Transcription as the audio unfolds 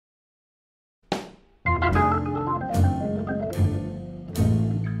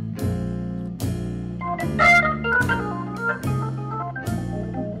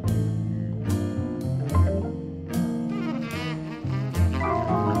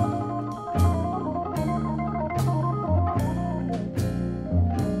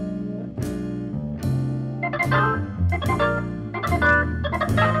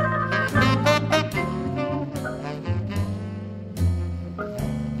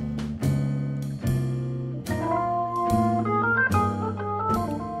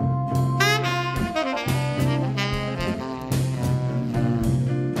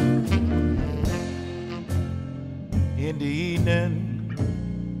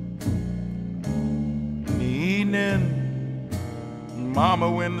evening, mama,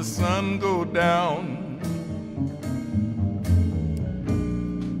 when the sun go down,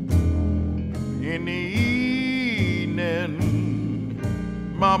 in the evening,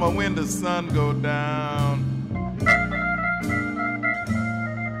 mama, when the sun go down,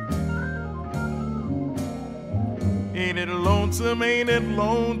 ain't it lonesome, ain't it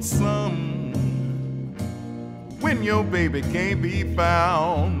lonesome, when your baby can't be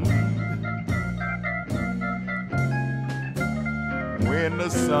found? When the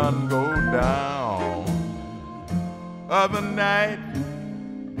sun go down. Other night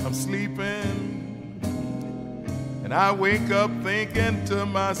I'm sleeping and I wake up thinking to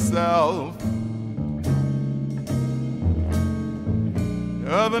myself.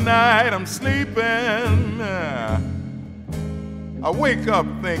 Other night I'm sleeping, I wake up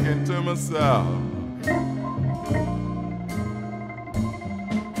thinking to myself.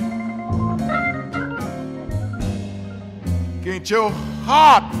 Can't your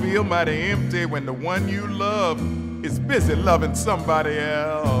heart feel mighty empty when the one you love is busy loving somebody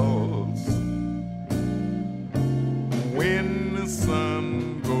else? When the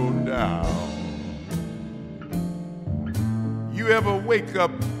sun go down, you ever wake up,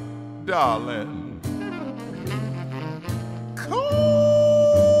 darling, cold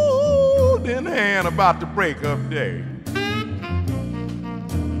in hand about to break up day?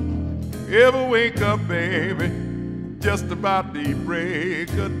 Ever wake up, baby, just about the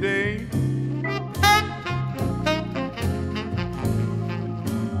break of day?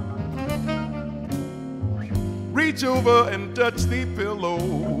 Reach over and touch the pillow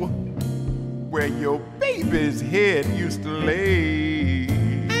where your baby's head used to lay.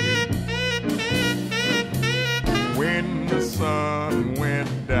 When the sun went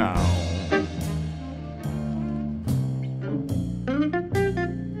down,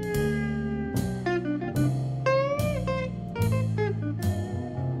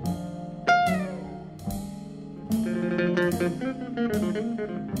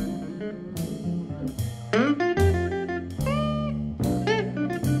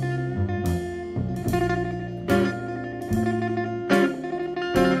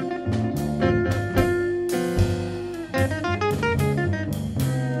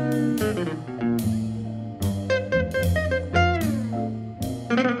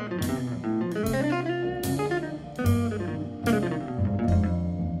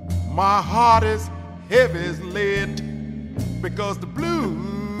 my heart is heavy as lead because the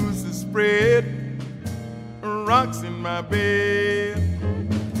blues is spread rocks in my bed.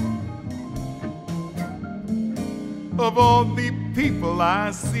 Of all the people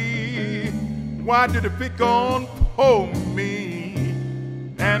I see, why do they pick on poor me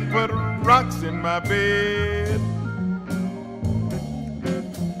and put rocks in my bed?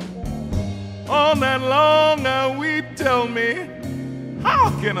 All night long I weep, tell me,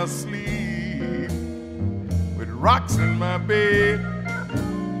 how can I sleep with rocks in my bed?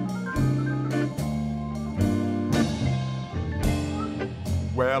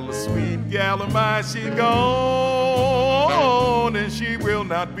 Well, the sweet gal of mine, she's gone and she will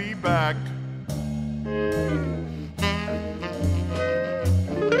not be back.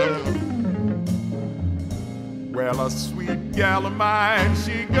 Well, a sweet gal of mine,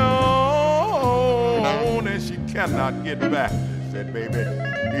 she gone and she cannot get back. Said, baby,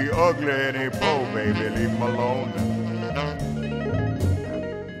 he ugly and he poor, baby, leave him alone.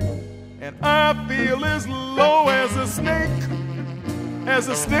 And I feel as low as a snake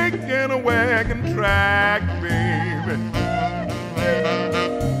in a wagon track, baby.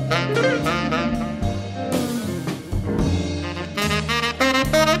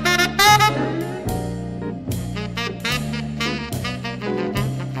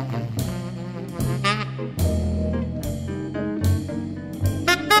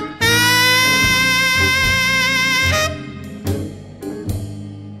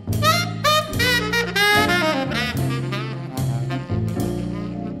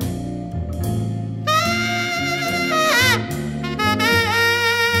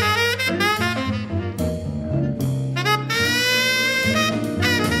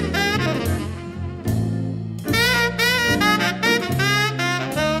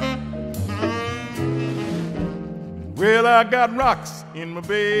 Well, I got rocks in my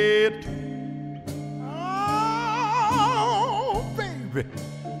bed. Oh, baby,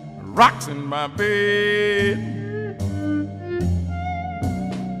 rocks in my bed.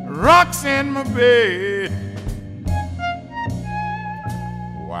 Rocks in my bed.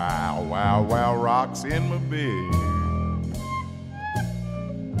 Wow, wow, wow, rocks in my bed.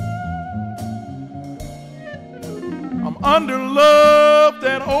 I'm underloved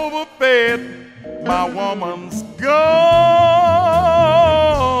and overfed. my woman's gone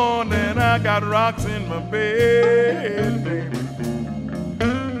and I got rocks in my bed, baby.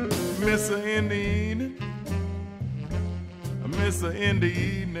 Miss her in the evening, I miss her in the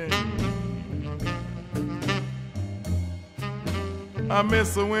evening. I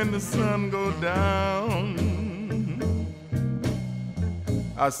miss her when the sun goes down.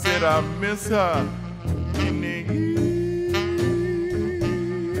 I said I miss her